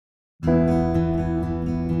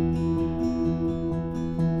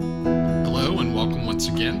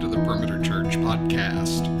again to the Perimeter Church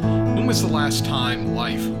podcast. When was the last time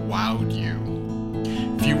life wowed you?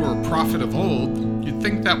 If you were a prophet of old, you'd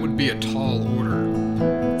think that would be a tall order.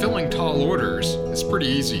 Filling tall orders is pretty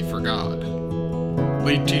easy for God.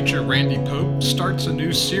 Lead teacher Randy Pope starts a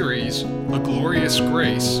new series, A Glorious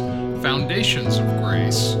Grace, Foundations of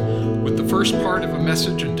Grace, with the first part of a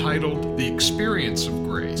message entitled The Experience of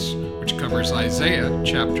Grace, which covers Isaiah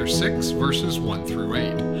chapter 6, verses 1 through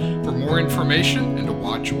 8. For more information and to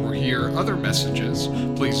watch or hear other messages,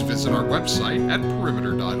 please visit our website at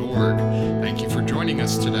perimeter.org. Thank you for joining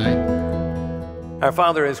us today. Our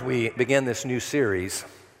Father, as we begin this new series,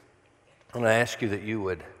 I'm going to ask you that you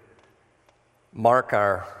would mark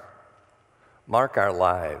our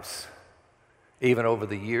lives, even over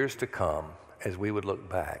the years to come, as we would look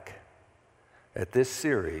back at this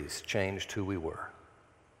series changed who we were.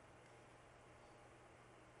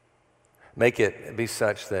 Make it be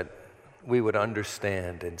such that we would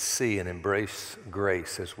understand and see and embrace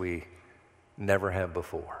grace as we never have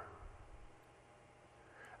before.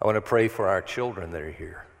 I want to pray for our children that are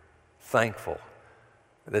here, thankful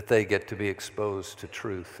that they get to be exposed to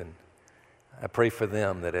truth. And I pray for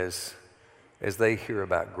them that as they hear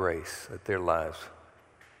about grace, that their lives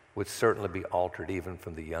would certainly be altered even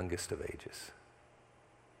from the youngest of ages.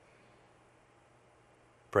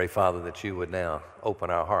 Pray, Father, that you would now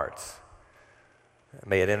open our hearts.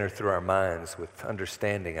 May it enter through our minds with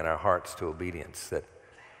understanding and our hearts to obedience, that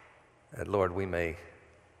Lord, we may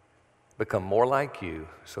become more like you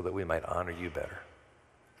so that we might honor you better.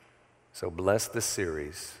 So bless this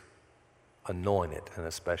series, anoint it in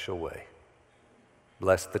a special way.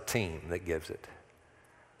 Bless the team that gives it.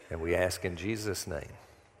 And we ask in Jesus' name,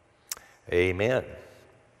 amen.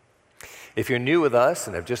 If you're new with us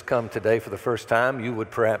and have just come today for the first time, you would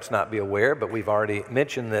perhaps not be aware, but we've already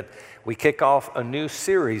mentioned that we kick off a new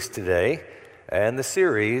series today, and the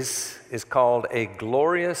series is called A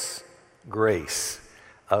Glorious Grace.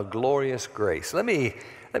 A Glorious Grace. Let me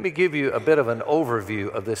give you a bit of an overview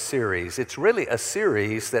of this series. It's really a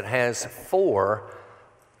series that has 4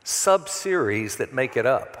 sub-series that make it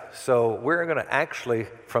up. So we're going to actually,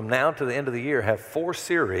 from now to the end of the year, have 4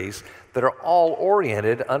 series that are all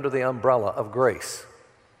oriented under the umbrella of grace.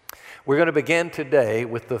 We're going to begin today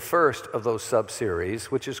with the first of those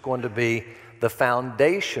sub-series, which is going to be the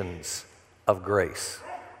foundations of grace.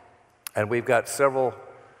 And we've got several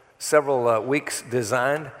weeks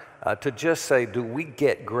designed to just say, do we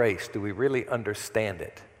get grace? Do we really understand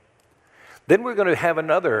it? Then we're going to have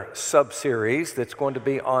another sub-series that's going to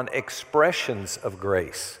be on expressions of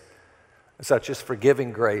grace, such as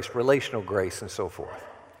forgiving grace, relational grace, and so forth.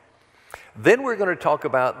 Then we're going to talk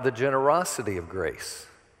about the generosity of grace.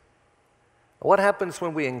 What happens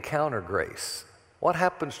when we encounter grace? What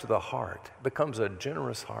happens to the heart? It becomes a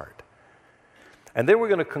generous heart. And then we're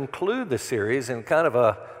going to conclude the series in kind of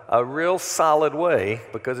a real solid way,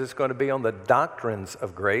 because it's going to be on the doctrines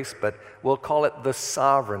of grace, but we'll call it the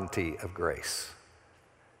sovereignty of grace.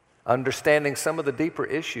 Understanding some of the deeper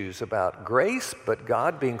issues about grace, but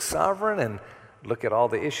God being sovereign, and look at all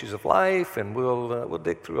the issues of life, and we'll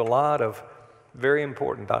dig through a lot of very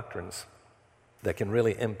important doctrines that can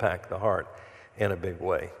really impact the heart in a big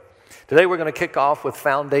way. Today we're going to kick off with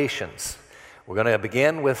foundations. We're going to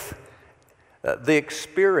begin with the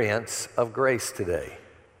experience of grace today.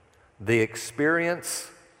 The experience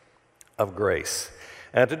of grace.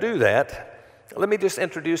 And to do that, let me just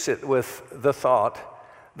introduce it with the thought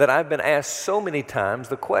that I've been asked so many times,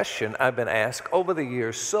 the question I've been asked over the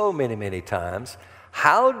years so many times: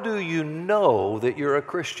 how do you know that you're a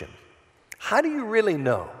Christian? How do you really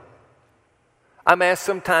know? I'm asked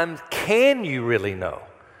sometimes, can you really know?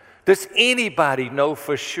 Does anybody know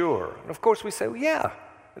for sure? And of course we say, well, yeah,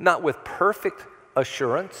 not with perfect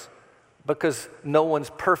assurance, because no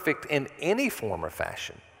one's perfect in any form or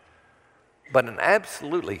fashion, but an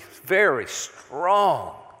absolutely very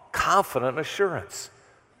strong, confident assurance.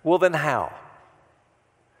 Well, then how?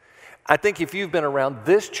 I think if you've been around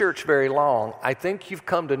this church very long, I think you've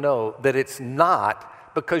come to know that it's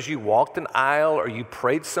not because you walked an aisle or you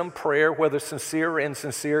prayed some prayer, whether sincere or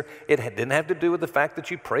insincere. It didn't have to do with the fact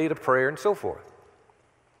that you prayed a prayer and so forth.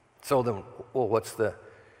 So then, well, what's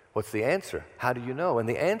the answer? How do you know? And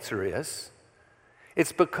the answer is,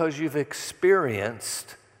 it's because you've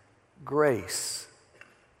experienced grace.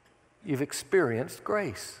 You've experienced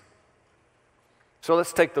grace. So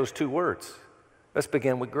let's take those 2 words. Let's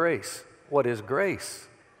begin with grace. What is grace?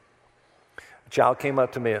 A child came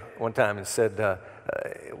up to me one time and said,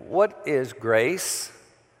 what is grace?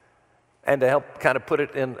 And to help kind of put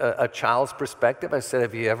it in a child's perspective, I said,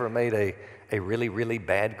 have you ever made a really, really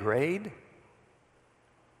bad grade?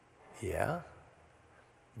 Yeah.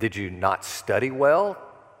 Did you not study well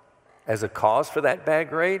as a cause for that bad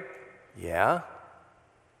grade? Yeah.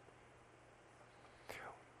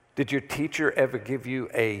 Did your teacher ever give you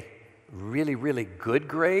a really, really good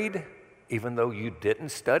grade, even though you didn't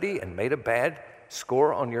study and made a bad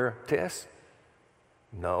score on your test?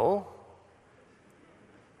 No.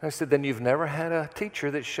 I said, then you've never had a teacher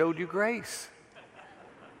that showed you grace.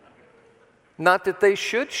 Not that they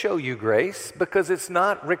should show you grace, because it's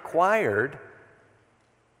not required.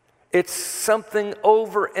 It's something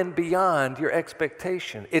over and beyond your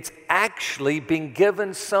expectation. It's actually being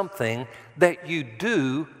given something that you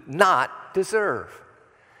do not deserve.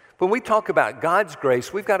 When we talk about God's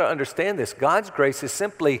grace, we've got to understand this. God's grace is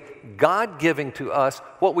simply God giving to us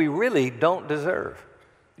what we really don't deserve.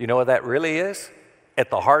 You know what that really is? At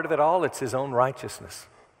the heart of it all, it's His own righteousness.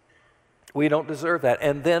 We don't deserve that.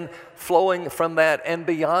 And then flowing from that and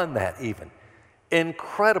beyond that even,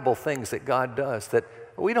 incredible things that God does that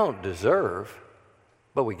we don't deserve,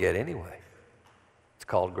 but we get anyway. It's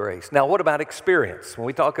called grace. Now, what about experience? When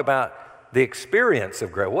we talk about the experience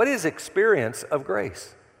of grace, what is experience of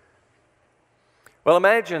grace? Well,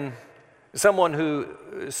 imagine someone who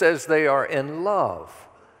says they are in love.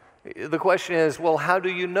 The question is, well, how do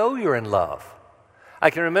you know you're in love? I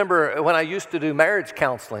can remember when I used to do marriage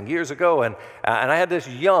counseling years ago, and I had this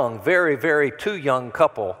young, very, very too young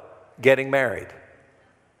couple getting married.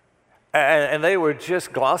 And they were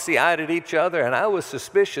just glossy-eyed at each other, and I was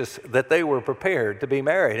suspicious that they were prepared to be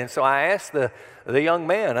married. And so I asked the young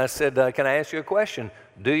man, I said, can I ask you a question?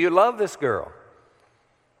 Do you love this girl?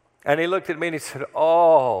 And he looked at me and he said,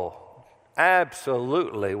 oh,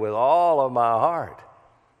 absolutely, with all of my heart.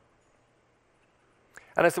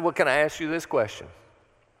 And I said, well, can I ask you this question?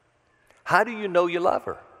 How do you know you love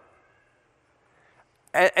her?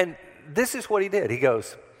 And this is what he did. He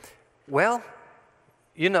goes, well,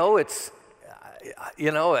 it's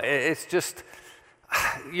just,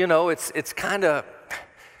 it's kind of,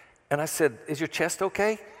 and I said, is your chest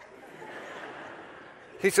okay?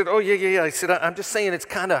 He said, oh, yeah. I said, I'm just saying it's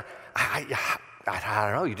kind of, I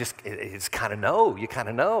don't know, it's kind of know, you kind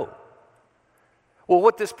of know. Well,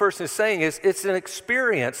 what this person is saying is, it's an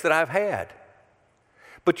experience that I've had.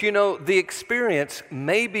 But the experience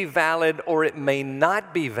may be valid or it may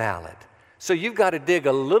not be valid. So you've got to dig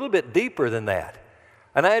a little bit deeper than that.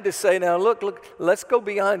 And I had to say, now look, let's go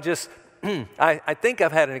beyond just, I think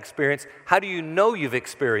I've had an experience. How do you know you've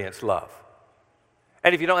experienced love?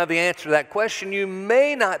 And if you don't have the answer to that question, you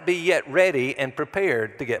may not be yet ready and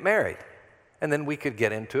prepared to get married. And then we could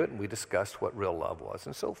get into it and we discussed what real love was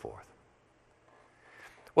and so forth.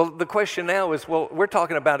 Well, the question now is, we're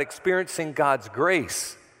talking about experiencing God's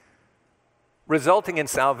grace, resulting in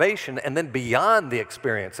salvation, and then beyond the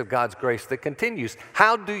experience of God's grace that continues.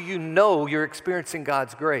 How do you know you're experiencing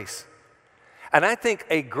God's grace? And I think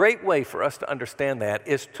a great way for us to understand that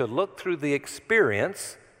is to look through the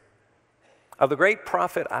experience of the great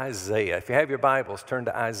prophet Isaiah. If you have your Bibles, turn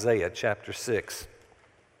to Isaiah chapter 6.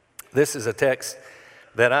 This is a text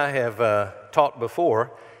that I have taught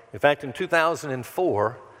before. In fact, in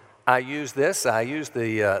 2004, I used this. I used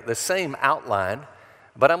the same outline,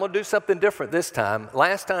 but I'm going to do something different this time.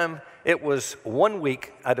 Last time, it was 1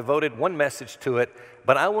 week. I devoted one message to it,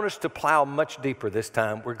 but I want us to plow much deeper this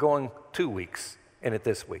time. We're going 2 weeks in it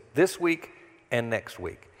this week and next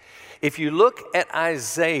week. If you look at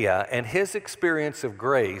Isaiah and his experience of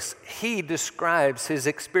grace, he describes his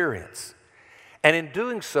experience. And in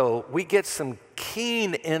doing so, we get some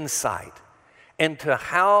keen insight into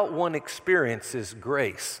how one experiences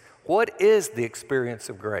grace. What is the experience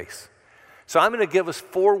of grace? So I'm going to give us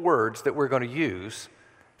 4 words that we're going to use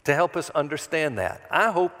to help us understand that. I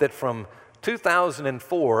hope that from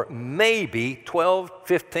 2004, maybe 12,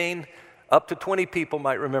 15, up to 20 people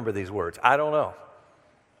might remember these words. I don't know.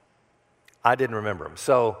 I didn't remember them.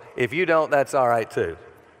 So if you don't, that's all right too.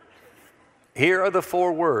 Here are the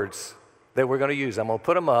 4 words that we're going to use. I'm going to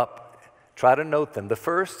put them up. Try to note them. The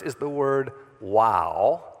first is the word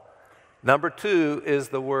wow. Number 2 is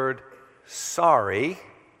the word sorry.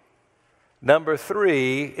 Number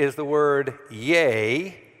 3 is the word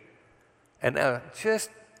yay. And now, just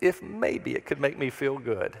if maybe it could make me feel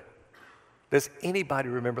good, does anybody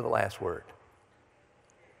remember the last word?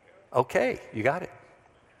 Okay, you got it.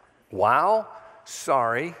 Wow,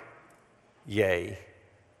 sorry, yay,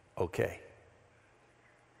 okay.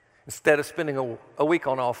 Instead of spending a week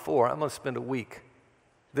on all 4, I'm going to spend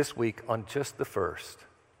this week on just the first,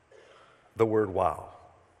 the word wow.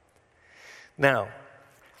 Now,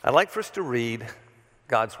 I'd like for us to read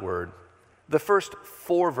God's word, the first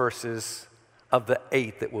 4 verses of the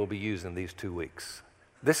 8 that we'll be using these 2 weeks.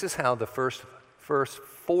 This is how the first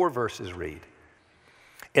 4 verses read.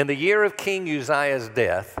 In the year of King Uzziah's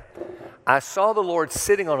death, I saw the Lord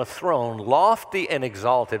sitting on a throne, lofty and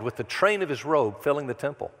exalted, with the train of his robe filling the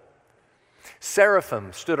temple.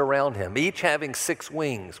 Seraphim stood around him, each having 6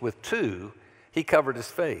 wings. With 2, he covered his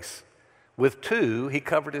face. With 2, he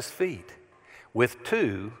covered his feet. With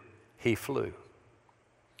 2, he flew.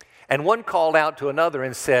 And one called out to another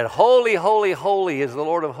and said, Holy, holy, holy is the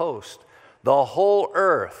Lord of hosts. The whole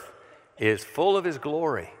earth is full of his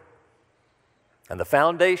glory. And the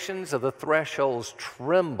foundations of the thresholds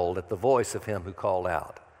trembled at the voice of him who called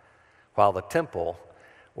out, while the temple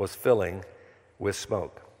was filling with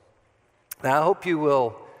smoke. Now, I hope you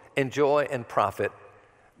will enjoy and profit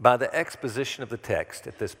by the exposition of the text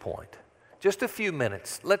at this point. Just a few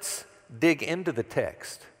minutes. Let's dig into the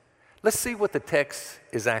text. Let's see what the text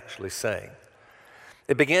is actually saying.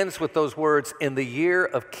 It begins with those words, in the year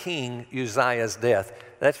of King Uzziah's death.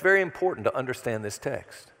 That's very important to understand this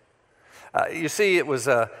text. You see, it was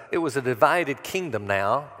a divided kingdom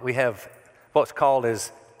now. We have what's called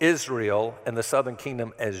as Israel and the southern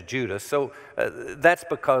kingdom as Judah. So that's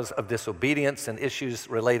because of disobedience and issues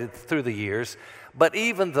related through the years. But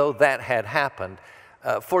even though that had happened,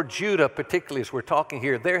 for Judah particularly, as we're talking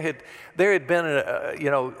here, there had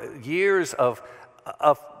been years of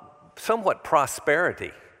somewhat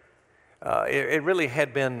prosperity. It really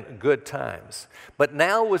had been good times. But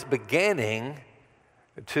now was beginning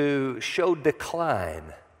to show decline.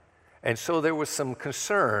 And so there was some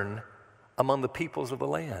concern among the peoples of the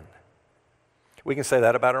land. We can say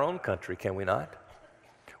that about our own country, can we not?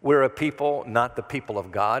 We're a people, not the people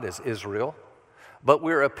of God as Israel, but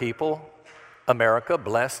we're a people, America,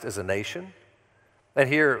 blessed as a nation. And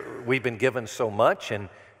here we've been given so much, and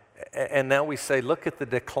now we say, look at the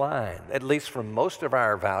decline. At least from most of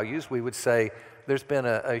our values, we would say there's been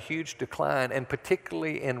a huge decline, and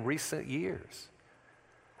particularly in recent years.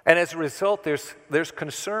 And as a result, there's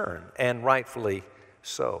concern, and rightfully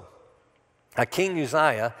so. King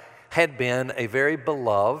Uzziah had been a very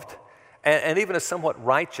beloved and even a somewhat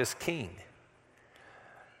righteous king.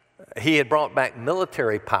 He had brought back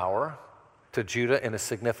military power to Judah in a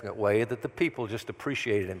significant way that the people just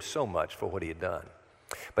appreciated him so much for what he had done.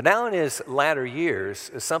 But now in his latter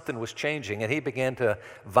years, something was changing, and he began to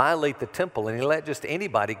violate the temple, and he let just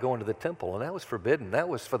anybody go into the temple, and that was forbidden. That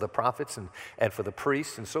was for the prophets and for the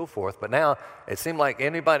priests and so forth. But now it seemed like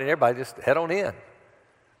anybody and everybody just head on in.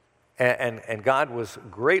 And God was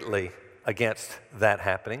greatly against that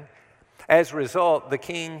happening. As a result, the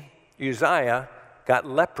king Uzziah got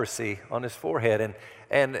leprosy on his forehead,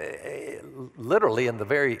 and literally in the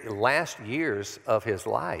very last years of his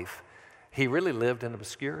life, he really lived in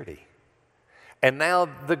obscurity. And now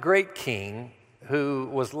the great king, who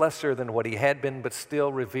was lesser than what he had been, but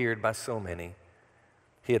still revered by so many,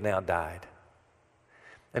 he had now died.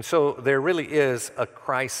 And so there really is a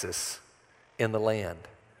crisis in the land.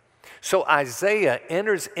 So Isaiah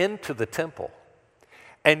enters into the temple,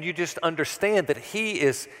 and you just understand that he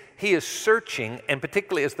is searching, and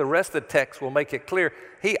particularly as the rest of the text will make it clear,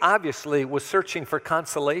 he obviously was searching for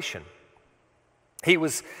consolation. He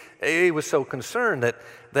was so concerned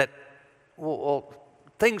that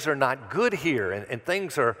things are not good here, and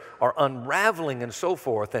things are unraveling and so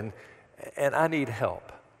forth, and I need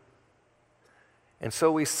help. And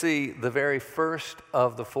so we see the very first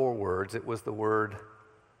of the 4 words. It was the word,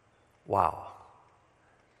 wow.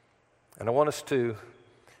 And I want us to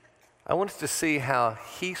see how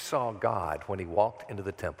he saw God when he walked into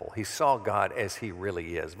the temple. He saw God as he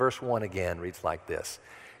really is. Verse 1 again reads like this.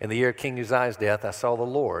 In the year of King Uzziah's death, I saw the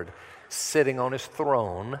Lord sitting on his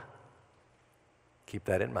throne. Keep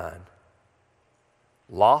that in mind.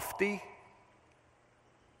 Lofty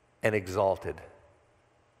and exalted.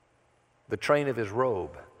 The train of his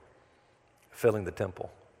robe filling the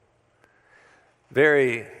temple.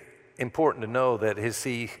 Very important to know that as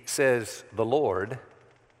he says the Lord,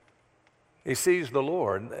 he sees the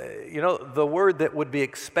Lord. You know, the word that would be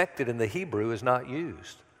expected in the Hebrew is not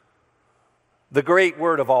used. The great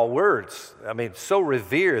word of all words, I mean, so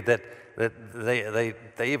revered that they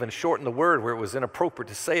even shortened the word where it was inappropriate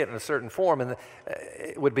to say it in a certain form, and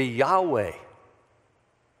it would be Yahweh.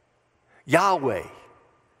 Yahweh.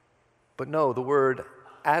 But no, the word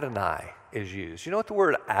Adonai is used. You know what the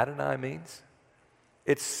word Adonai means?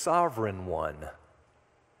 It's sovereign one.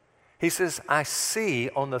 He says, I see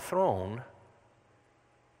on the throne,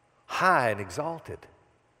 high and exalted,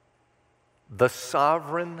 the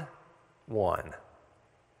sovereign one.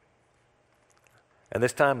 And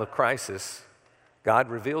this time of crisis, God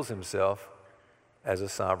reveals himself as a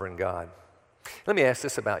sovereign God. Let me ask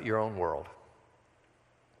this about your own world.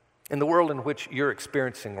 In the world in which you're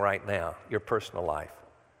experiencing right now, your personal life,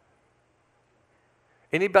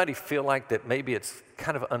 Anybody feel like that maybe it's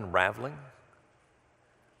kind of unraveling?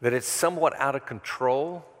 That it's somewhat out of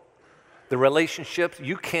control? The relationships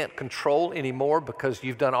you can't control anymore because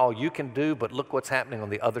you've done all you can do, but look what's happening on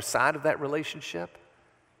the other side of that relationship.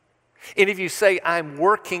 Any of you say, I'm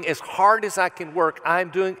working as hard as I can work. I'm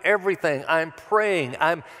doing everything. I'm praying.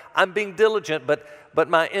 I'm being diligent, but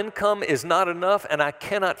my income is not enough and I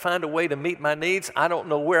cannot find a way to meet my needs. I don't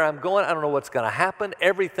know where I'm going. I don't know what's going to happen.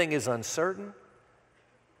 Everything is uncertain.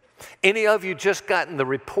 Any of you just gotten the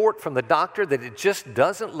report from the doctor that it just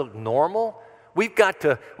doesn't look normal? We got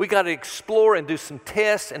to explore and do some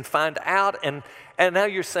tests and find out. And now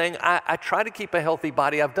you're saying, I try to keep a healthy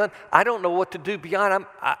body. I don't know what to do beyond.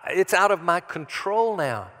 It's out of my control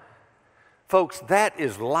now. Folks, that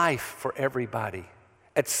is life for everybody.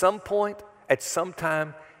 At some point, at some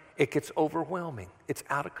time, it gets overwhelming. It's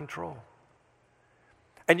out of control.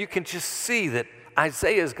 And you can just see that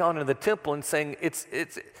Isaiah's gone into the temple and saying, it's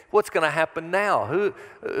what's going to happen now?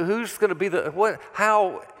 Who's going to be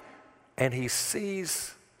how? And he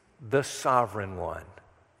sees the sovereign one,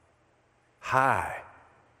 high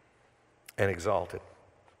and exalted.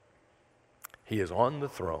 He is on the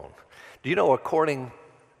throne. Do you know, according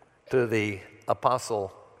to the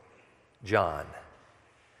Apostle John,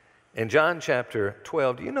 in John chapter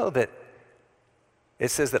 12, do you know that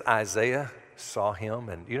it says that Isaiah saw him,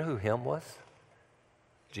 and you know who him was?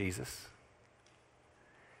 Jesus.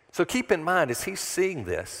 So keep in mind, as he's seeing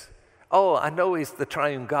this, oh, I know he's the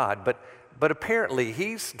triune God, but apparently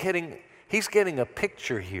he's getting a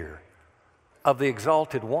picture here of the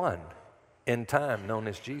exalted one in time known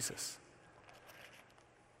as Jesus.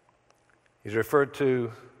 He's referred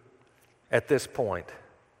to at this point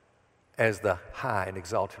as the high and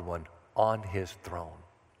exalted one on his throne.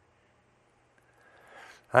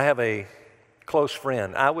 I have a close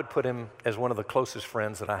friend. I would put him as one of the closest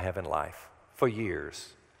friends that I have in life for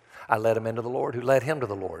years. I led him into the Lord, who led him to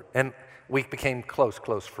the Lord. And we became close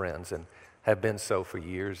friends and have been so for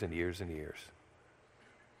years and years and years.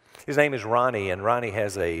 His name is Ronnie, and Ronnie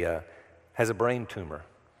has a brain tumor.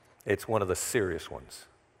 It's one of the serious ones.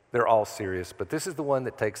 They're all serious, but this is the one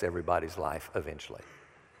that takes everybody's life eventually.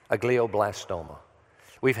 A glioblastoma.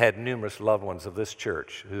 We've had numerous loved ones of this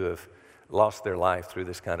church who have lost their life through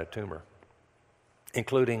this kind of tumor,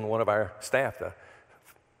 including one of our staff, the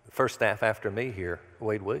first staff after me here,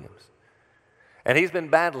 Wade Williams. And he's been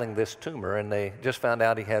battling this tumor, and they just found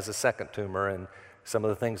out he has a second tumor, and some of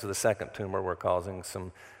the things of the second tumor were causing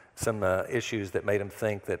some issues that made him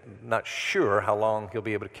think that not sure how long he'll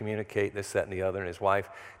be able to communicate this, that, and the other. And his wife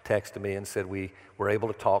texted me and said, we were able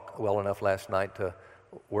to talk well enough last night to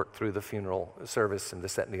work through the funeral service and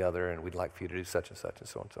this, that, and the other, and we'd like for you to do such and such and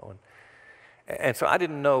so on and so on. And so I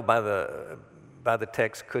didn't know by the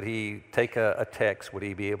text, could he take a text? Would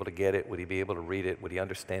he be able to get it? Would he be able to read it? Would he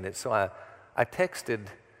understand it? So I texted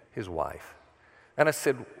his wife, and I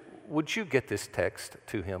said, would you get this text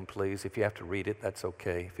to him, please? If you have to read it, that's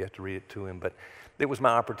okay, if you have to read it to him. But it was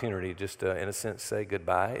my opportunity just to, in a sense, say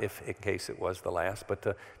goodbye, if in case it was the last, but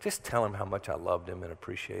to just tell him how much I loved him and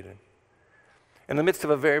appreciated him. In the midst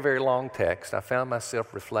of a very, very long text, I found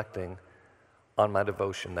myself reflecting on my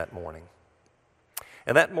devotion that morning.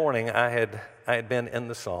 And that morning, I had been in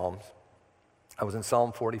the Psalms. I was in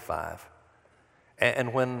Psalm 45.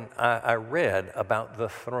 And when I read about the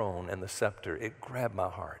throne and the scepter, it grabbed my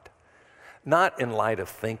heart. Not in light of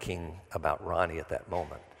thinking about Ronnie at that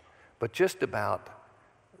moment, but just about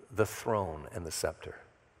the throne and the scepter.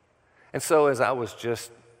 And so as I was just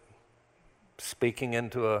speaking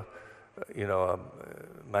into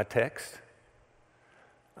my text,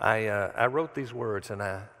 I wrote these words, and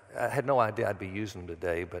I had no idea I'd be using them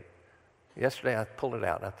today, but yesterday I pulled it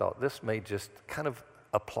out and I thought this may just kind of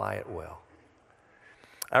apply it well.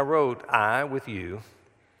 I wrote, I, with you,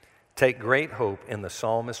 take great hope in the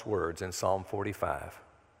psalmist's words in Psalm 45.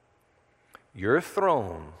 Your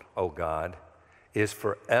throne, O God, is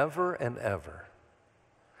forever and ever.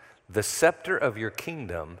 The scepter of your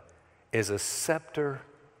kingdom is a scepter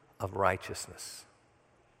of righteousness.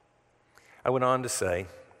 I went on to say,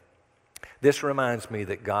 this reminds me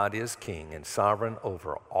that God is king and sovereign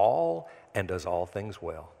over all and does all things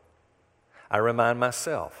well. I remind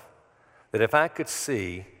myself that if I could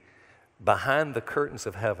see behind the curtains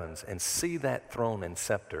of heavens and see that throne and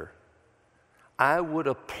scepter, I would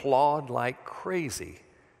applaud like crazy,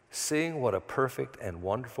 seeing what a perfect and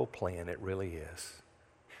wonderful plan it really is,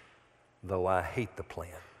 though I hate the plan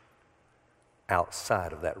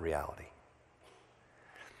outside of that reality.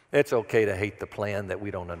 It's okay to hate the plan that we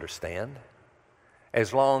don't understand,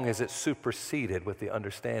 as long as it's superseded with the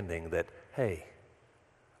understanding that, hey,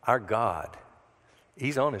 our God,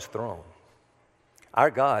 He's on His throne. Our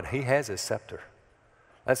God, he has his scepter.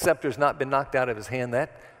 That scepter has not been knocked out of his hand.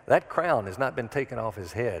 That crown has not been taken off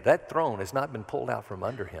his head. That throne has not been pulled out from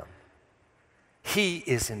under him. He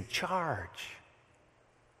is in charge.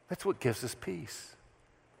 That's what gives us peace.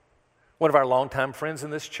 One of our longtime friends in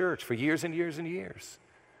this church for years and years and years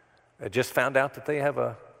just found out that they have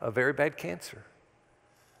a very bad cancer.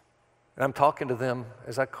 And I'm talking to them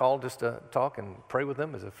as I called just to talk and pray with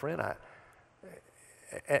them as a friend.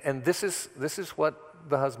 And this is what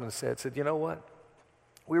the husband said, you know what?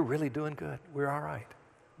 We're really doing good. We're all right.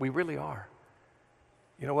 We really are.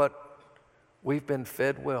 You know what? We've been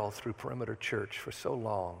fed well through Perimeter Church for so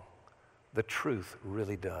long. The truth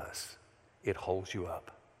really does. It holds you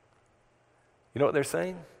up. You know what they're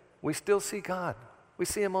saying? We still see God. We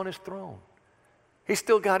see him on his throne. He's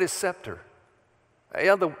still got his scepter.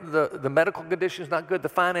 Yeah, the medical condition is not good. The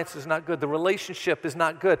finances is not good. The relationship is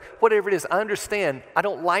not good. Whatever it is, I understand. I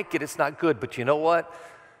don't like it. It's not good. But you know what?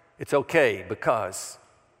 It's okay because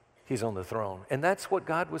he's on the throne. And that's what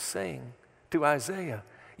God was saying to Isaiah.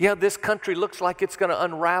 Yeah, this country looks like it's going to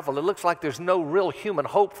unravel. It looks like there's no real human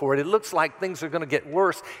hope for it. It looks like things are going to get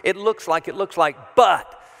worse. It looks like,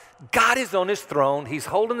 but God is on his throne. He's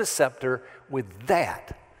holding the scepter. With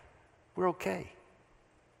that, we're okay.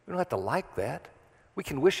 We don't have to like that. We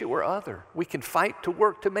can wish it were other. We can fight to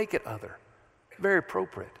work to make it other. Very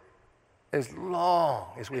appropriate. As long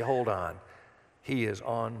as we hold on, he is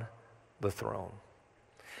on the throne.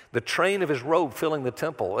 The train of his robe filling the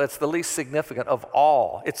temple, that's the least significant of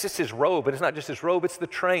all. It's just his robe, but it's not just his robe, it's the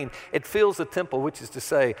train. It fills the temple, which is to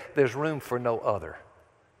say there's room for no other.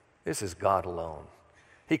 This is God alone.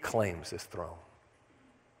 He claims this throne.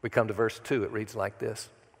 We come to verse 2. It reads like this.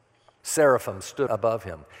 Seraphim stood above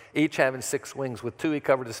him, each having 6 wings. With 2 he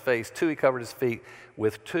covered his face, 2 he covered his feet.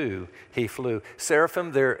 With 2 he flew.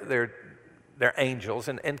 Seraphim, they're angels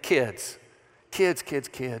and kids.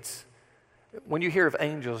 Kids. When you hear of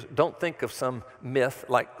angels, don't think of some myth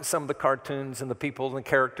like some of the cartoons and the people and the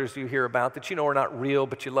characters you hear about that you know are not real,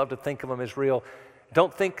 but you love to think of them as real.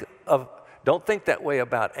 Don't think that way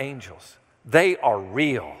about angels. They are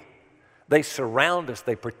real. They surround us.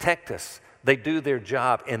 They protect us. They do their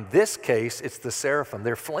job. In this case, it's the seraphim.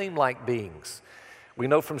 They're flame-like beings. We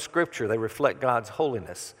know from Scripture they reflect God's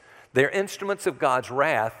holiness. They're instruments of God's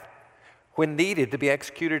wrath when needed to be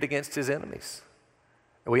executed against his enemies.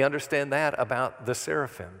 We understand that about the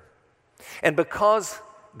seraphim. And because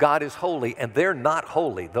God is holy and they're not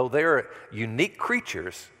holy, though they're unique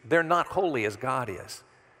creatures, they're not holy as God is.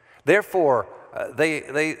 Therefore,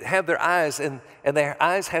 they have their eyes and their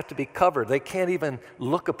eyes have to be covered. They can't even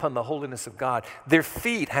look upon the holiness of God. Their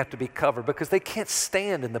feet have to be covered because they can't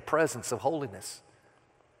stand in the presence of holiness.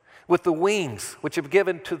 With the wings which have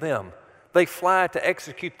given to them, they fly to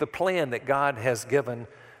execute the plan that God has given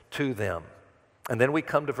to them. And then we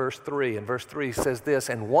come to verse 3, and verse 3 says this,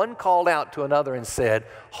 and one called out to another and said,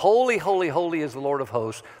 holy, holy, holy is the Lord of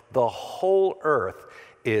hosts. The whole earth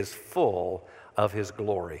is full of his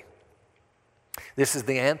glory. This is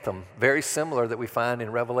the anthem, very similar that we find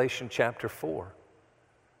in Revelation chapter 4.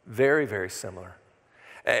 Very, very similar.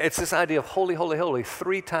 It's this idea of holy, holy, holy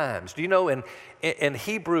 3 times. Do you know in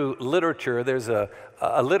Hebrew literature, there's a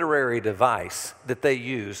literary device that they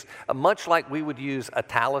use, much like we would use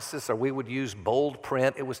italics or we would use bold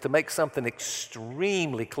print. It was to make something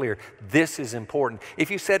extremely clear. This is important.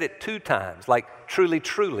 If you said it 2 times, like truly,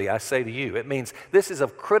 truly, I say to you, it means this is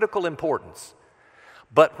of critical importance.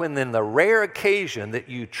 But when in the rare occasion that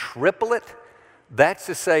you triple it, that's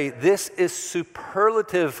to say this is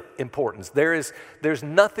superlative importance. There's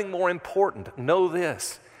nothing more important. Know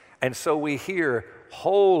this. And so we hear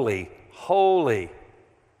holy, holy,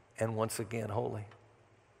 and once again holy.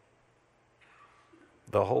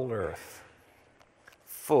 The whole earth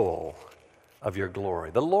full of your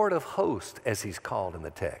glory. The Lord of hosts, as he's called in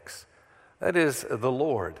the text. That is the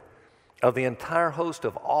Lord of the entire host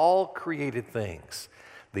of all created things.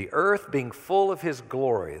 The earth being full of his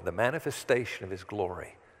glory, the manifestation of his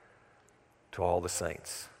glory to all the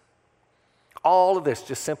saints. All of this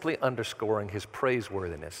just simply underscoring his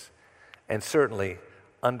praiseworthiness and certainly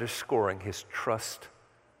underscoring his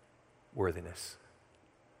trustworthiness.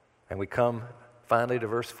 And we come finally to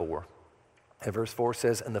verse 4. And verse 4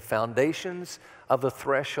 says, and the foundations of the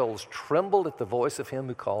thresholds trembled at the voice of him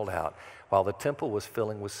who called out, while the temple was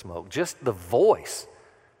filling with smoke. Just the voice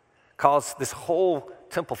caused this whole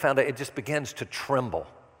temple foundation, it just begins to tremble.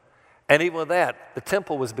 And even with that, the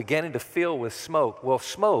temple was beginning to fill with smoke. Well,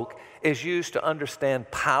 smoke is used to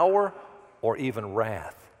understand power or even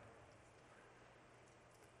wrath.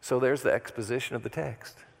 So there's the exposition of the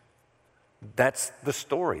text. That's the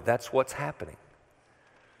story. That's what's happening.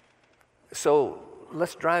 So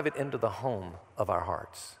let's drive it into the home of our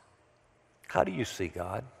hearts. How do you see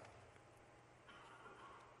God?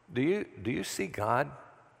 Do you see God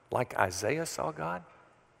like Isaiah saw God?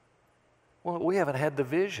 Well, we haven't had the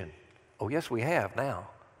vision. Oh, yes, we have now.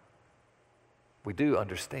 We do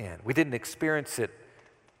understand. We didn't experience it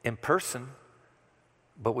in person,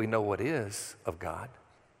 but we know what is of God.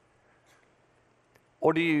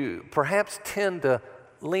 Or do you perhaps tend to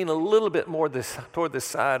lean a little bit more toward the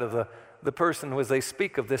side of the person as they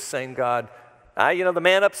speak of this same God? The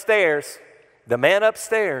man upstairs. The man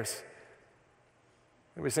upstairs.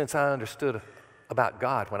 Ever since I understood about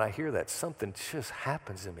God, when I hear that, something just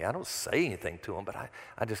happens in me. I don't say anything to him, but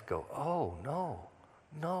I just go, oh,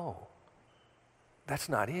 no, that's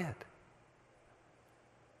not it.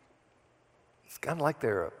 It's kind of like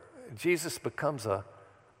Jesus becomes a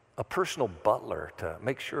personal butler to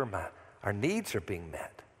make sure our needs are being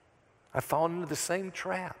met. I've fallen into the same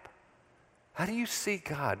trap. How do you see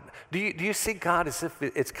God? Do you see God as if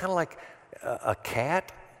it's kind of like a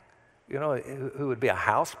cat, who would be a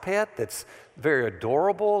house pet that's very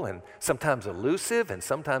adorable and sometimes elusive and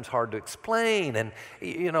sometimes hard to explain, and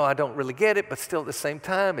I don't really get it, but still at the same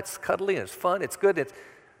time it's cuddly and it's fun, it's good.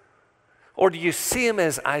 Or do you see him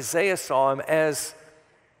as Isaiah saw him, as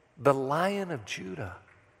the Lion of Judah?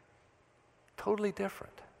 Totally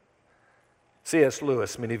different. C.S.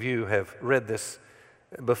 Lewis, many of you have read this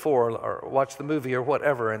before or watched the movie or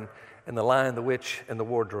whatever, and The Lion, the Witch, and the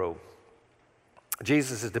Wardrobe.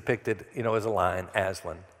 Jesus is depicted, as a lion,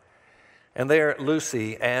 Aslan. And there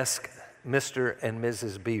Lucy asked Mr. and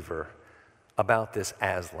Mrs. Beaver about this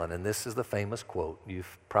Aslan, and this is the famous quote.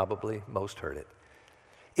 You've probably most heard it.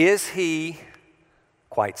 Is he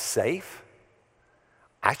quite safe?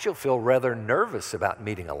 I shall feel rather nervous about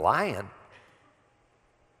meeting a lion.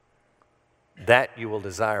 That you will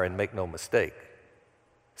desire, and make no mistake,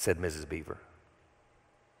 said Mrs. Beaver.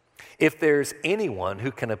 If there's anyone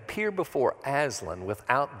who can appear before Aslan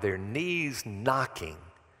without their knees knocking,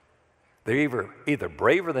 they're either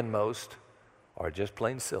braver than most or just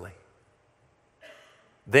plain silly.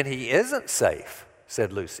 Then he isn't safe,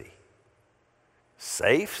 said Lucy.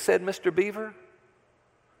 Safe, said Mr. Beaver?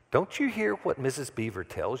 Don't you hear what Mrs. Beaver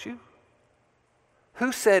tells you?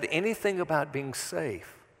 Who said anything about being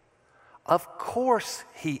safe? Of course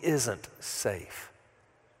he isn't safe,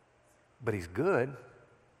 but he's good.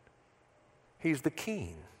 He's the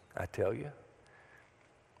king, I tell you.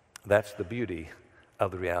 That's the beauty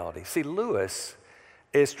of the reality. See, Lewis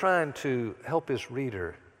is trying to help his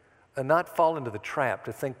reader not fall into the trap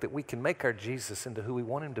to think that we can make our Jesus into who we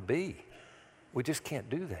want him to be. We just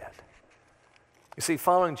can't do that. You see,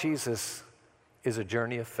 following Jesus is a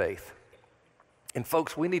journey of faith. And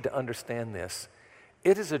folks, we need to understand this.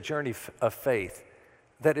 It is a journey of faith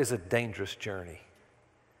that is a dangerous journey.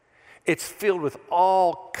 It's filled with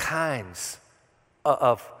all kinds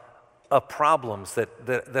of problems that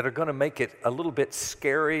are going to make it a little bit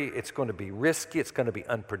scary. It's going to be risky. It's going to be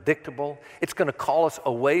unpredictable. It's going to call us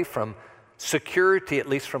away from security, at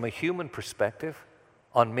least from a human perspective,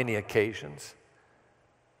 on many occasions.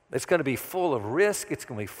 It's going to be full of risk. It's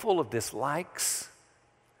going to be full of dislikes.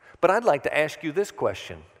 But I'd like to ask you this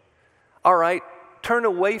question. All right, turn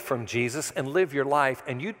away from Jesus and live your life,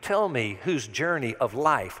 and you tell me whose journey of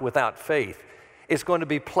life without faith is going to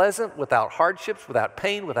be pleasant, without hardships, without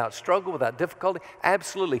pain, without struggle, without difficulty.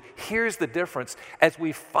 Absolutely. Here's the difference. As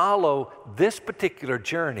we follow this particular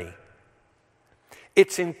journey,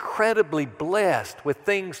 it's incredibly blessed with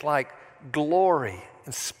things like glory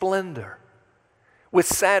and splendor, with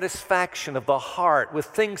satisfaction of the heart, with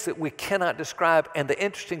things that we cannot describe. And the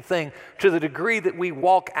interesting thing, to the degree that we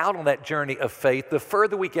walk out on that journey of faith, the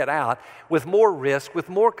further we get out, with more risk, with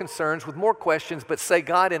more concerns, with more questions, but say,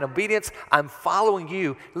 God, in obedience, I'm following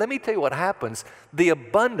you. Let me tell you what happens. The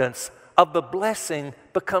abundance of the blessing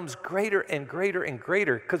becomes greater and greater and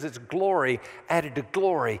greater, because it's glory added to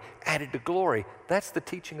glory, added to glory. That's the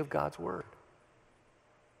teaching of God's word.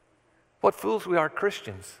 What fools we are,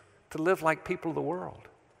 Christians, to live like people of the world.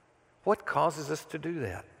 What causes us to do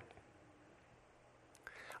that?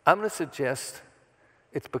 I'm going to suggest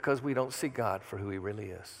it's because we don't see God for who he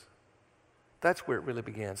really is. That's where it really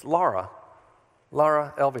begins. Laura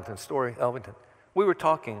Elvington, Story Elvington. We were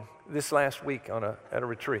talking this last week at a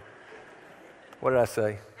retreat. What did I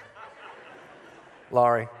say?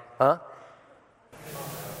 Laurie, huh?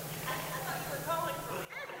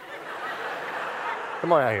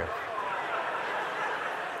 Come on out here.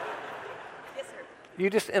 You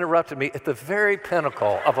just interrupted me at the very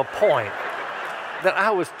pinnacle of a point that I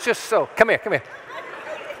was just so... Come here.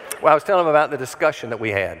 Well, I was telling him about the discussion that we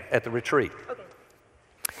had at the retreat. Okay.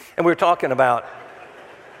 And we were talking about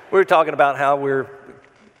how we're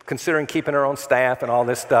considering keeping her own staff and all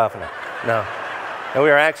this stuff. No, we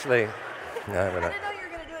were actually. No, I didn't know you were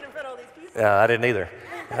going to do it in front of all these people. I didn't either.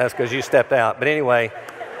 That's because you stepped out. But anyway,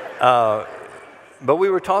 but we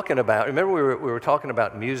were talking about, remember we were talking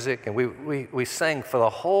about music, and we sang for the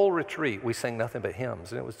whole retreat. We sang nothing but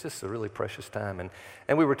hymns, and it was just a really precious time.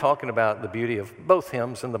 And we were talking about the beauty of both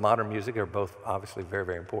hymns and the modern music. They're both obviously very,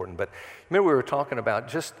 very important. But remember we were talking about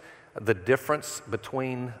just the difference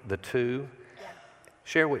between the two. Yeah.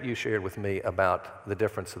 Share what you shared with me about the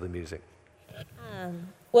difference of the music.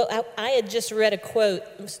 Well, I had just read a quote.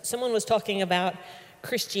 Someone was talking about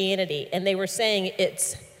Christianity, and they were saying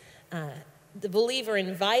it's the believer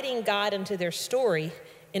inviting God into their story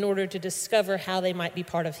in order to discover how they might be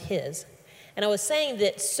part of His. And I was saying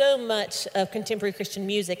that so much of contemporary Christian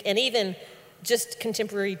music, and even just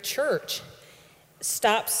contemporary church,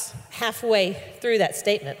 stops halfway through that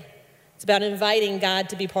statement. It's about inviting God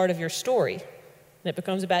to be part of your story. And it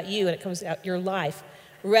becomes about you, and it comes out your life,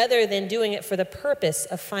 rather than doing it for the purpose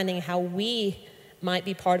of finding how we might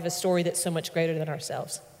be part of a story that's so much greater than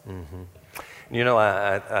ourselves. Mm-hmm. You know,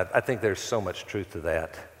 I think there's so much truth to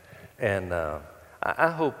that. And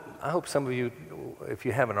I hope some of you, if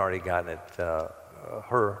you haven't already gotten it,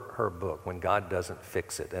 her book, When God Doesn't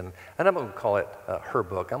Fix It. And I'm going to call it her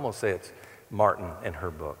book. I'm going to say it's Martin and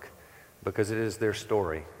her book, because it is their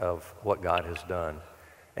story of what God has done.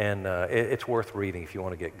 And it's worth reading if you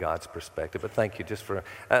want to get God's perspective. But thank you just for,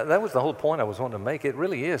 that was the whole point I was wanting to make. It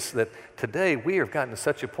really is that today we have gotten to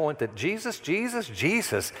such a point that Jesus,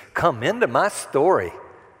 come into my story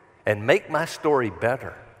and make my story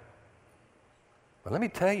better. But let me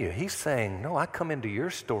tell you, he's saying, no, I come into your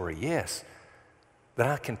story, yes, that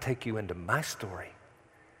I can take you into my story.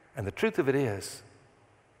 And the truth of it is,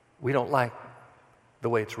 we don't like the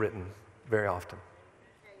way it's written very often.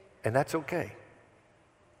 And that's okay.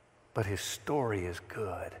 But his story is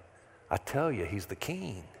good. I tell you, he's the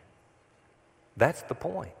king. That's the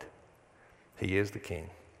point. He is the king.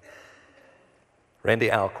 Randy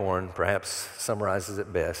Alcorn perhaps summarizes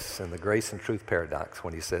it best in the Grace and Truth Paradox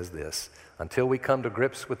when he says this: until we come to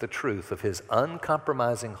grips with the truth of his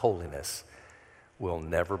uncompromising holiness, we'll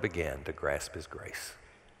never begin to grasp his grace.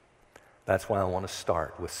 That's why I want to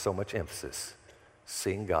start with so much emphasis,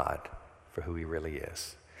 seeing God for who he really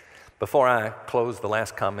is. Before I close the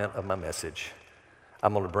last comment of my message,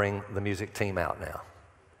 I'm going to bring the music team out now.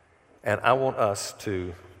 And I want us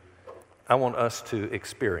to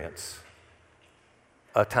experience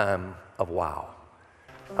a time of wow.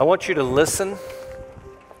 I want you to listen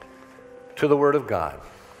to the Word of God.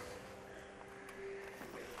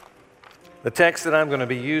 The text that I'm going to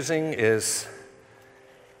be using is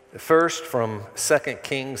first from 2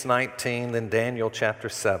 Kings 19, then Daniel chapter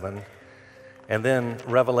 7, and then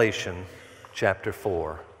Revelation chapter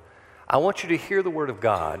 4. I want you to hear the Word of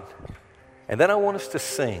God, and then I want us to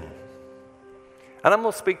sing. And I'm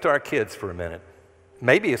going to speak to our kids for a minute.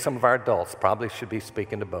 Maybe some of our adults probably should be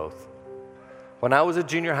speaking to both. When I was a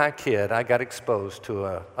junior high kid, I got exposed to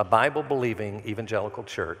a Bible-believing evangelical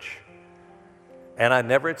church. And I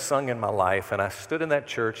never had sung in my life, and I stood in that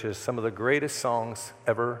church as some of the greatest songs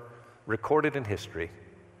ever recorded in history,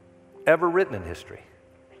 ever written in history,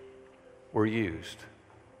 were used.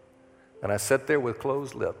 And I sat there with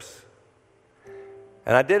closed lips.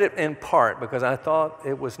 And I did it in part because I thought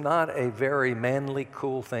it was not a very manly,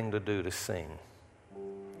 cool thing to do, to sing.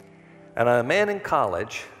 And a man in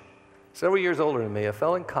college, several years older than me, a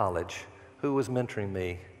fellow in college who was mentoring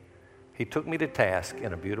me, he took me to task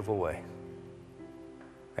in a beautiful way.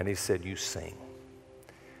 And he said, "You sing."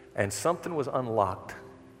 And something was unlocked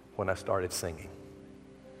when I started singing.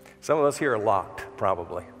 Some of us here are locked,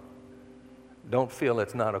 probably. Don't feel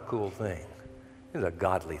it's not a cool thing. It's a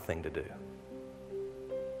godly thing to do.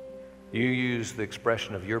 You use the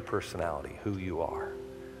expression of your personality, who you are.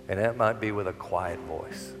 And that might be with a quiet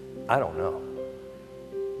voice. I don't know.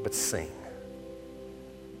 But sing.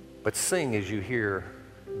 But sing as you hear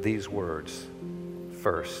these words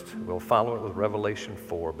first. We'll follow it with Revelation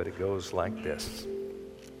 4, but it goes like this.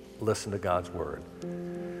 Listen to God's word.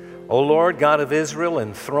 O Lord, God of Israel,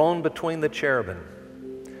 enthroned between the cherubim,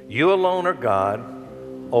 you alone are God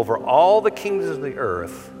over all the kingdoms of the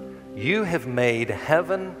earth. You have made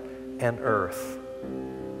heaven and earth.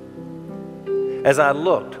 As I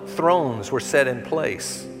looked, thrones were set in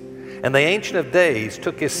place, and the Ancient of Days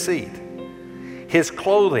took his seat. His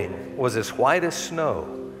clothing was as white as snow,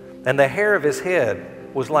 and the hair of his head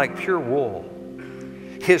was like pure wool.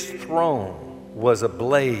 His throne was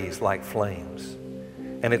ablaze like flames,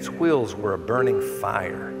 and its wheels were a burning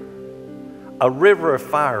fire. A river of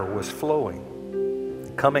fire was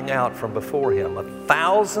flowing, coming out from before him.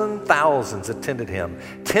 1,000 thousands attended him.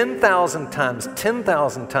 10,000 times,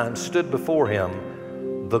 10,000 times stood before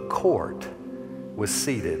him. The court was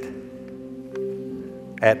seated.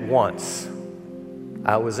 At once,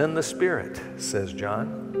 I was in the Spirit, says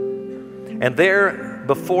John. And there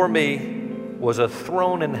before me was a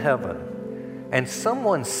throne in heaven, and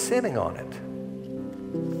someone sitting on it.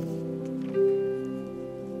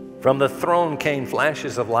 From the throne came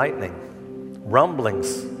flashes of lightning,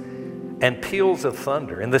 rumblings, and peals of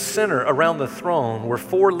thunder. In the center around the throne were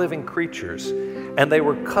 4 living creatures, and they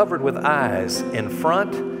were covered with eyes in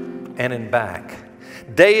front and in back.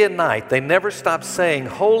 Day and night, they never stopped saying,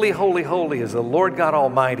 "Holy, holy, holy is the Lord God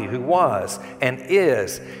Almighty, who was and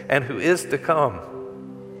who is to come."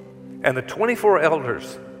 And the 24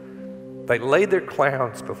 elders, they laid their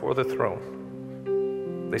crowns before the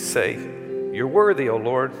throne. They say, "You're worthy, O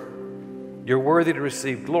Lord. You're worthy to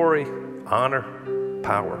receive glory, honor,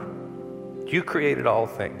 power. You created all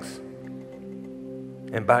things.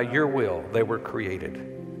 And by your will, they were created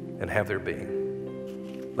and have their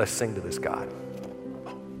being." Let's sing to this God.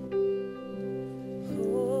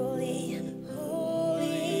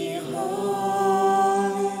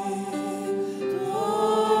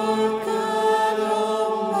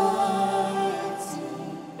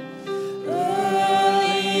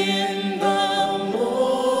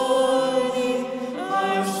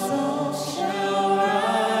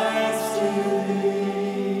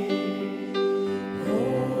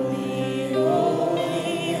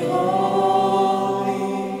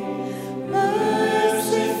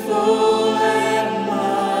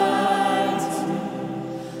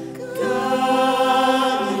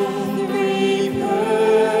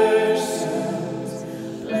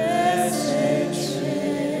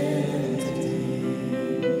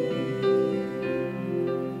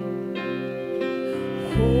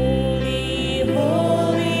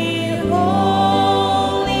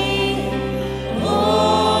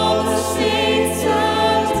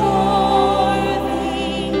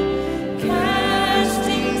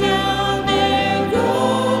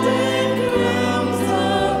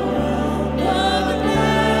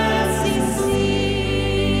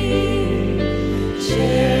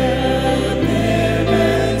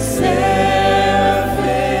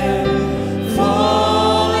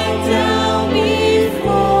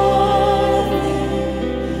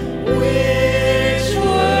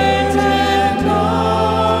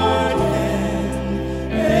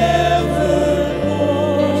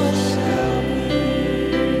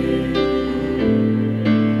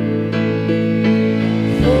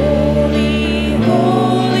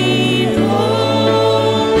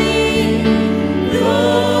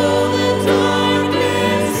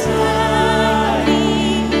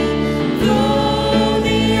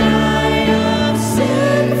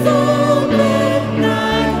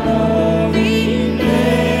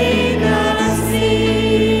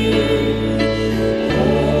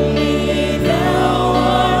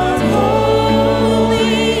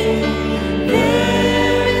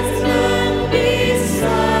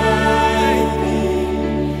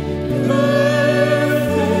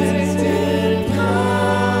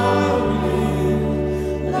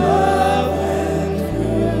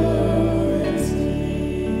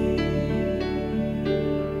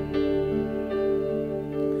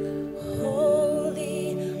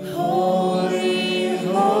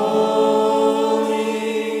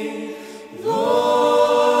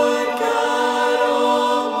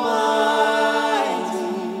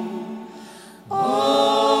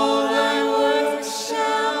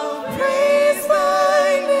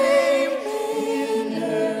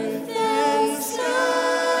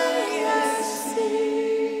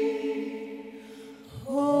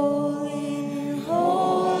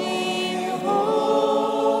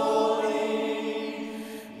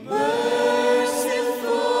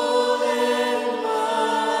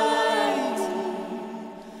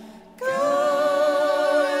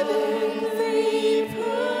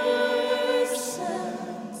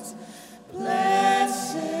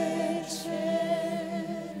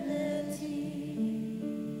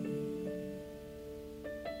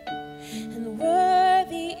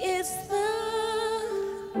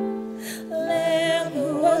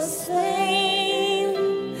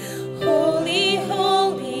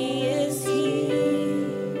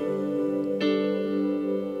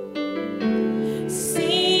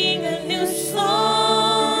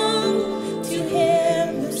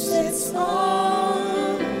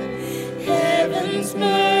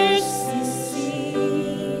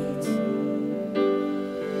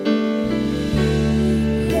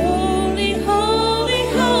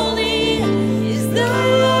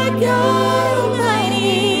 God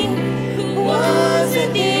Almighty, who was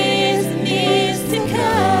and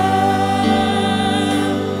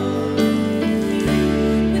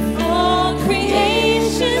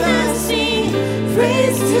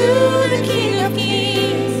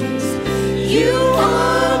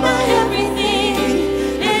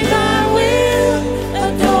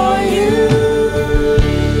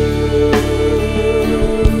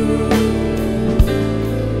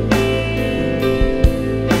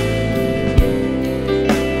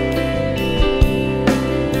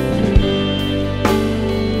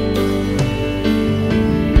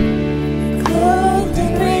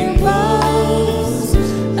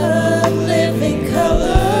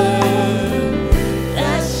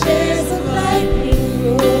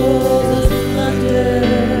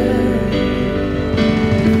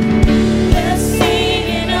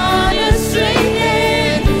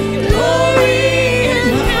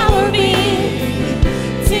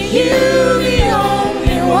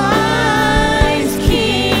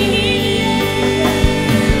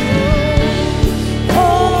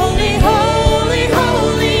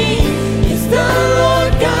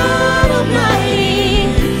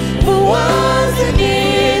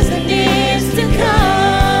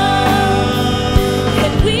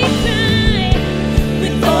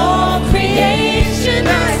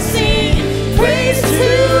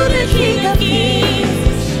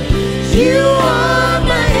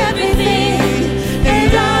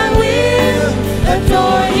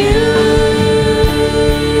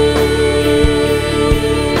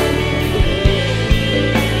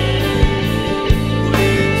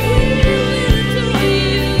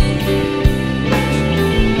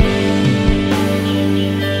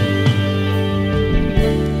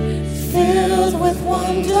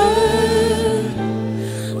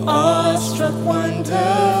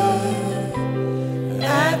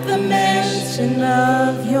at the mention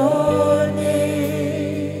of your name.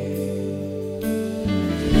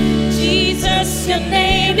 Jesus, your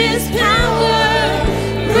name is power,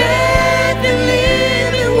 breath and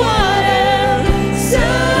living water,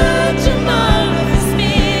 such a marvelous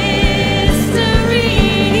mystery.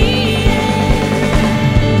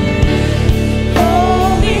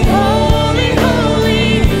 Holy, holy, holy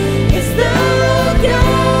is the Lord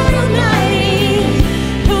God Almighty,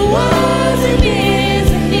 who was and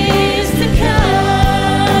is to come.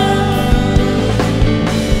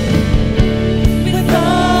 With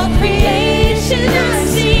all creation I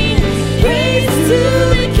sing praise to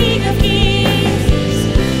the King of Kings.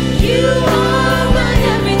 You are my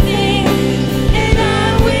everything, and I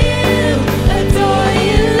will adore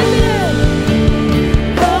you.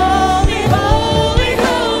 Holy, holy,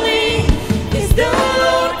 holy is the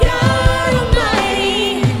Lord God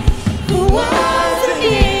Almighty, who was and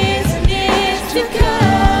is to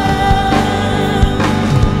come.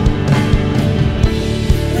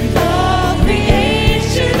 With all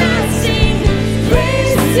creation I sing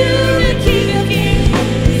praise to the King of Kings.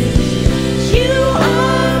 You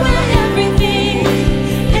are my everything,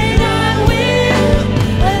 and I will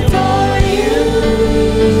adore you.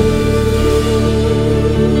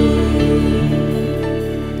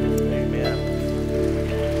 Amen.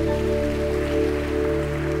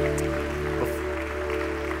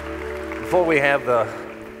 Before we have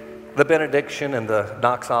the benediction and the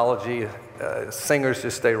doxology, singers,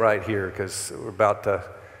 just stay right here because we're about to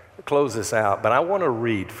close this out. But I want to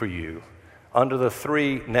read for you under the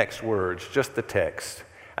three next words, just the text.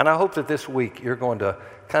 And I hope that this week you're going to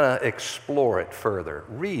kind of explore it further.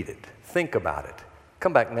 Read it, think about it.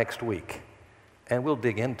 Come back next week and we'll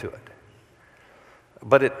dig into it.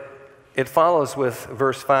 But it follows with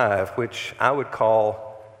verse 5, which I would call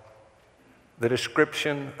the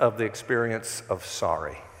description of the experience of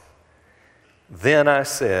sorry. Then I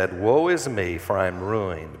said, woe is me, for I am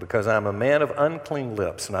ruined, because I am a man of unclean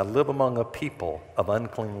lips, and I live among a people of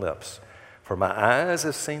unclean lips. For my eyes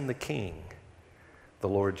have seen the King, the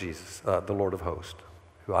Lord Jesus, the Lord of hosts,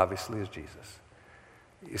 who obviously is Jesus.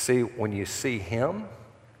 You see, when you see him,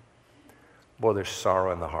 boy, there's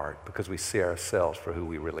sorrow in the heart because we see ourselves for who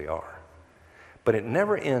we really are. But it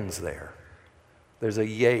never ends there. There's a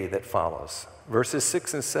yea that follows. Verses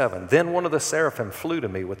 6 and 7. Then one of the seraphim flew to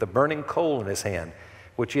me with a burning coal in his hand,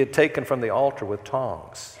 which he had taken from the altar with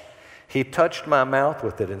tongs. He touched my mouth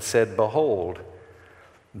with it and said, behold,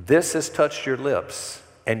 this has touched your lips,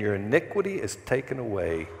 and your iniquity is taken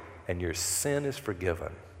away, and your sin is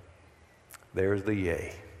forgiven. There's the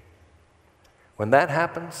yea. When that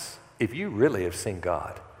happens, if you really have seen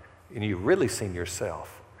God, and you've really seen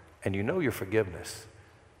yourself, and you know your forgiveness,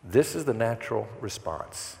 this is the natural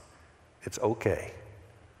response. It's okay.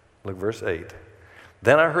 Look, verse 8.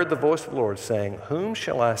 Then I heard the voice of the Lord saying, whom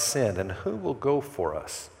shall I send, and who will go for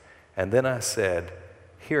us? And then I said,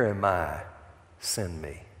 here am I, send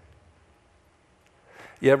me.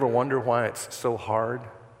 You ever wonder why it's so hard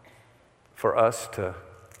for us to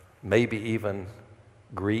maybe even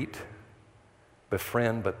greet,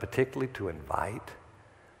 befriend, but particularly to invite?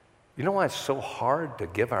 You know why it's so hard to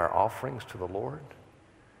give our offerings to the Lord?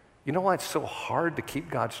 You know why it's so hard to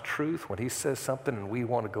keep God's truth when he says something and we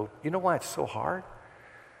want to go? You know why it's so hard?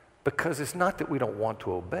 Because it's not that we don't want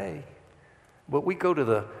to obey, but we go to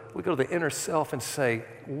the inner self and say,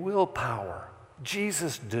 willpower,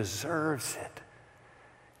 Jesus deserves it.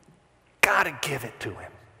 Gotta give it to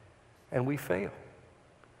him. And we fail.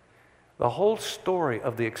 The whole story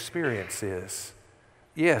of the experience is,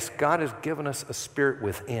 yes, God has given us a spirit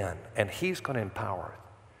within, and he's going to empower it.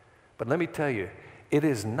 But let me tell you, it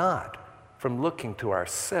is not from looking to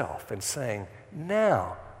ourselves and saying,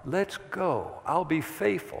 now, let's go. I'll be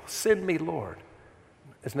faithful. Send me, Lord.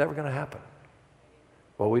 It's never going to happen.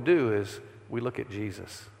 What we do is we look at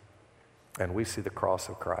Jesus and we see the cross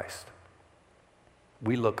of Christ.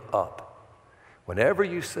 We look up. Whenever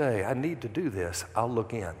you say, I need to do this, I'll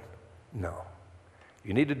look in. No.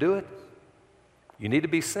 You need to do it. You need to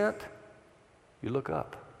be sent. You look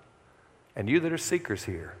up. And you that are seekers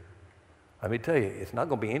here, let me tell you, it's not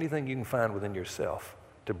going to be anything you can find within yourself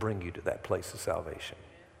to bring you to that place of salvation.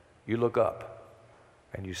 You look up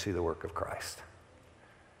and you see the work of Christ.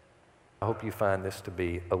 I hope you find this to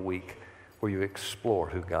be a week where you explore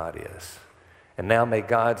who God is. And now may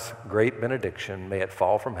God's great benediction, may it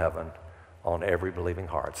fall from heaven on every believing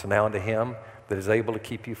heart. So now unto him that is able to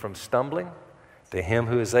keep you from stumbling, to him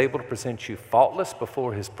who is able to present you faultless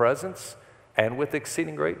before his presence and with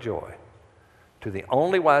exceeding great joy, to the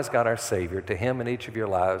only wise God our Savior, to him in each of your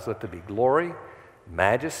lives let there be glory,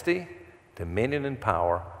 majesty, dominion and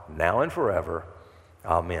power, now and forever.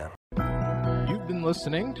 Amen. You've been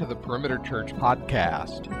listening to the Perimeter Church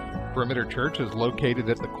podcast. Perimeter Church is located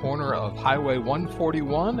at the corner of Highway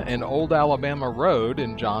 141 and Old Alabama Road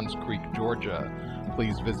in Johns Creek, Georgia.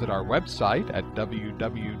 Please visit our website at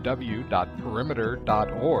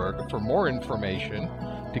www.perimeter.org for more information,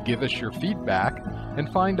 to give us your feedback, and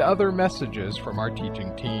find other messages from our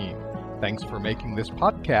teaching team. Thanks for making this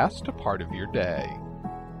podcast a part of your day.